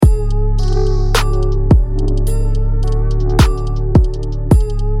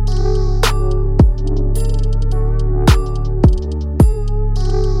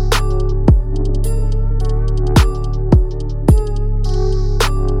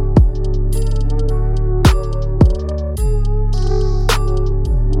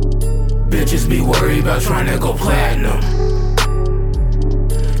be worried about trying to go platinum.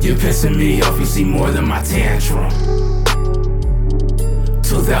 You're pissing me off, you see more than my tantrum.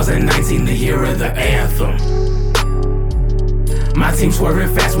 2019, the year of the anthem. My team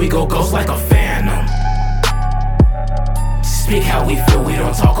swerving fast, we go ghost like a phantom. Speak how we feel, we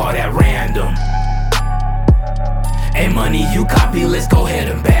don't talk all that random. Ain't money you copy, let's go ahead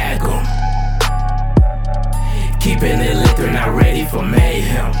and bag 'em. Keeping it lit, they're not ready for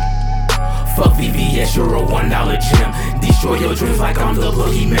mayhem. Fuck VVS, you're a $1 gem. Destroy your dreams like I'm the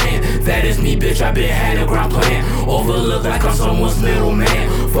boogeyman. That is me, bitch, I been had a ground plan. Overlook like I'm someone's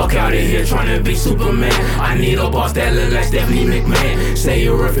middleman. Fuck out of here trying to be Superman. I need a boss that look like Stephanie McMahon. Say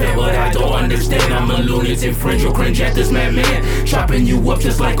you're a fan, but I don't understand. I'm a lunatic friend, you'll cringe at this madman. Chopping you up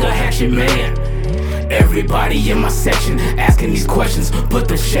just like a hatchet man. Everybody in my section asking these questions. Put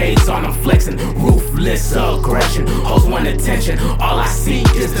the shades on, I'm flexing. Ruthless aggression, hoes want attention. All I see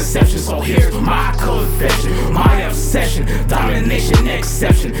is deception. So here's my confession, my obsession. Domination,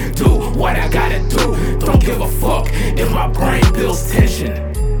 exception. Do what I gotta do. Don't give a fuck if my brain builds tension.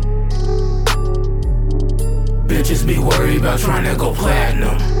 Bitches be worried about trying to go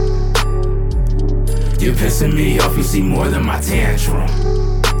platinum. You're pissing me off, you see more than my tantrum.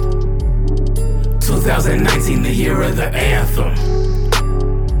 2019, the year of the anthem.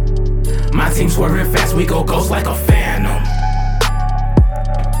 My team swerving fast, we go ghost like a phantom.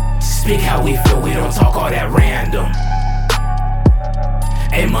 Speak how we feel, we don't talk all that random.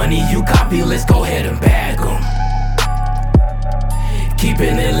 Ain't money you copy, let's go ahead and bag 'em.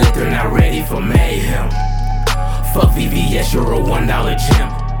 Keeping it lit, they're not ready for mayhem. Fuck VVS, you're a $1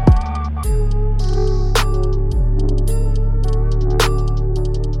 gem.